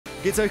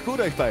Geht's euch gut,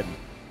 euch beiden?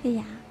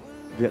 Ja.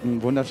 Wir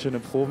hatten wunderschöne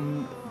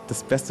Proben.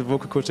 Das beste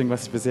Vocal-Coaching,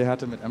 was ich bisher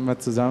hatte, mit Emma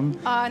zusammen.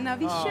 Oh, na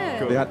wie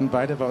schön. Wir hatten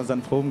beide bei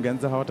unseren Proben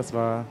Gänsehaut. Das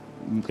war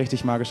ein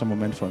richtig magischer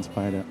Moment für uns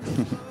beide.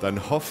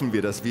 Dann hoffen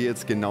wir, dass wir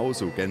jetzt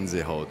genauso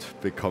Gänsehaut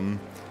bekommen,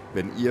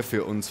 wenn ihr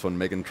für uns von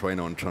Meghan,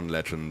 Trainor und John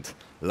Legend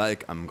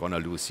Like I'm Gonna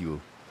Lose You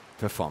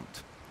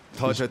performt.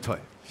 Toi, toi, toi.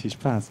 Viel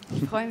Spaß.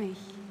 Ich freue mich.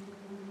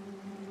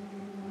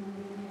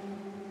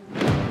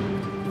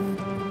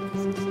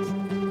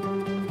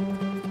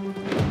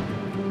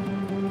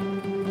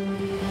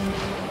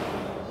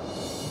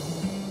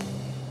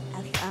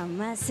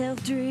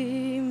 Myself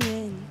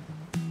dreaming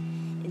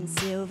in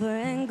silver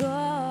and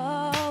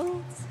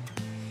gold,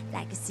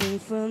 like a scene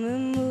from a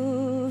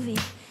movie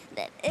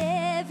that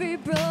every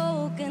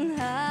broken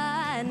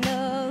heart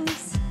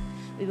knows.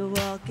 We were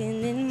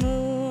walking in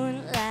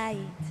moonlight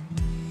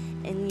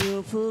and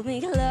you pulled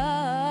me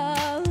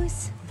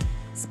close.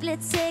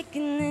 Split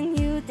second and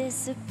you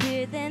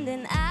disappeared, and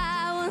then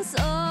I was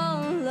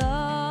all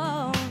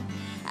alone.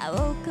 I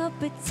woke up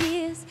with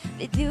tears,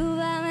 with you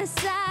by my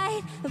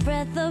side, a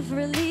breath of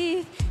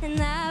relief, and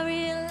I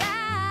realized,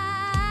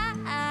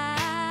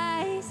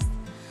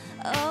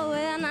 oh,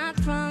 we're not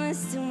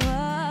promised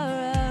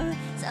tomorrow.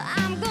 So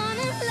I'm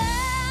gonna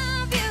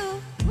love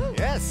you,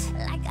 Yes.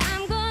 like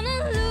I'm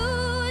gonna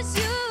lose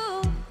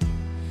you.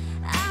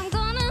 I'm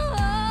gonna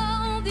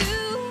hold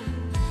you,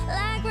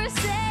 like we're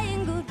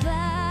saying goodbye.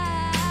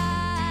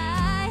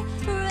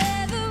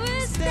 Wherever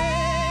we're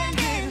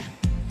standing,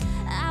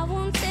 I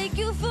won't take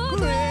you for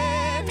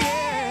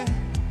granted,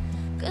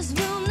 'cause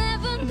we'll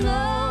never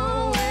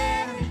know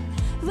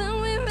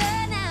when we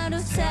run out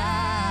of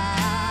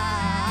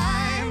time.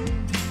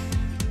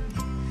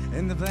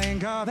 In the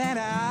blink of an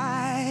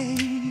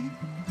eye,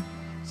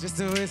 just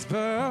a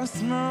whisper of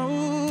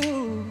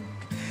smoke.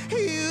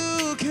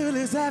 You could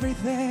lose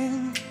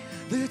everything.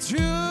 The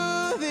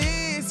truth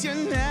is you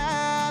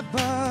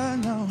never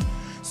know.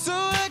 So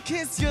I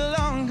kiss you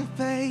longer,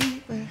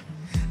 baby.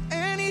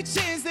 Any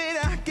chance that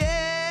I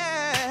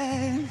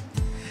get,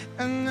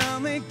 and I'll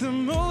make the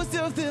most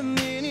of the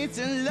minutes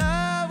in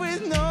love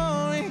with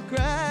no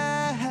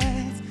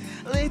regrets.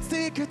 Let's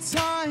take our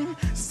time,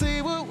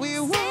 say what we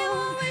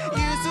want,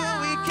 use what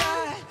we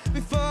got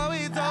before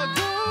it's all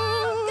gone.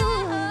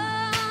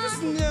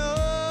 'Cause no,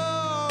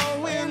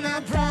 we're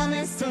not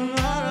promised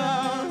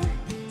tomorrow.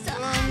 So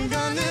I'm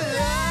gonna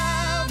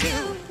love you,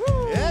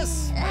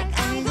 Yes. like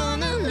I'm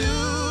gonna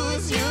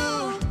lose you.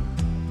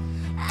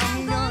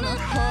 I'm gonna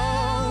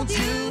hold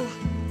you,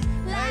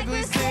 like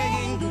we're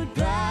saying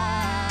goodbye.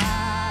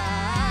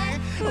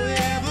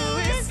 Wherever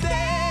we're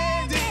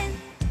standing,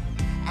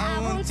 I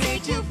won't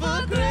take you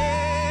for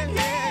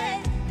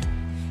granted,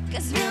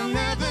 'cause we'll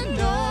never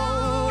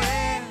know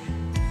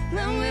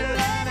when we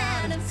run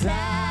out of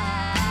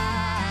time.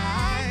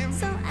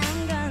 So I'm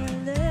gonna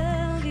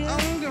love you,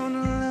 I'm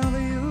gonna love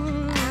you,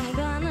 I'm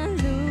gonna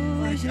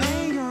lose you,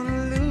 I'm gonna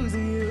lose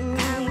you.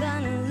 I'm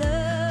gonna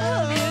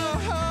love you,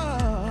 Oh,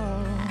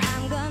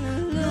 I'm gonna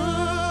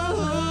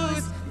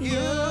lose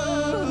you.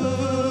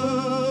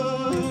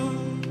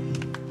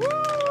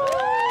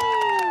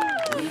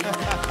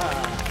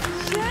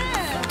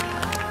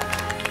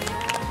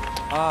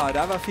 Ah,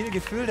 da war viel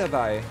Gefühl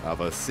dabei.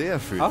 Aber sehr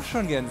viel. Auch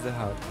schon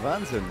Gänsehaut.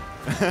 Wahnsinn.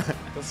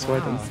 Das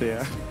freut uns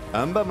sehr.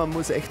 Amber, man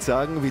muss echt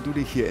sagen, wie du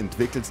dich hier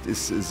entwickelst,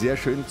 ist sehr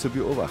schön zu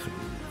beobachten.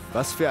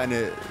 Was für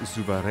eine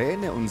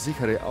souveräne und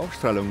sichere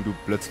Ausstrahlung du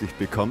plötzlich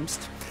bekommst.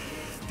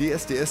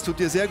 DSDS tut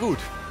dir sehr gut.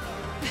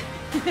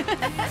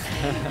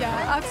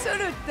 Ja,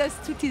 absolut. Das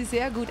tut dir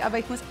sehr gut. Aber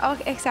ich muss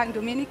auch echt sagen,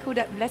 Domenico,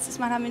 letztes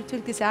Mal haben wir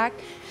natürlich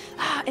gesagt,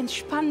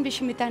 entspann ein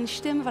bisschen mit deiner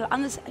Stimme, weil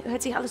anders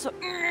hört sich alles so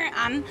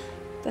an.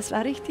 Das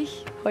war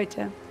richtig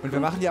heute. Und wir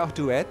machen ja auch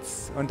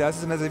Duets. Und da ist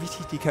es immer sehr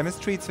wichtig, die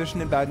Chemistry zwischen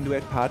den beiden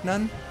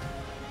Duettpartnern.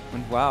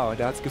 Und wow,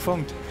 da hat's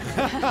gefunkt.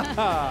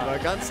 War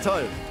ganz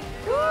toll.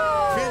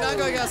 Vielen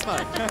Dank euch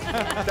erstmal.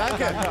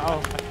 Danke.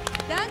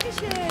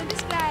 Dankeschön, bis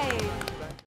gleich.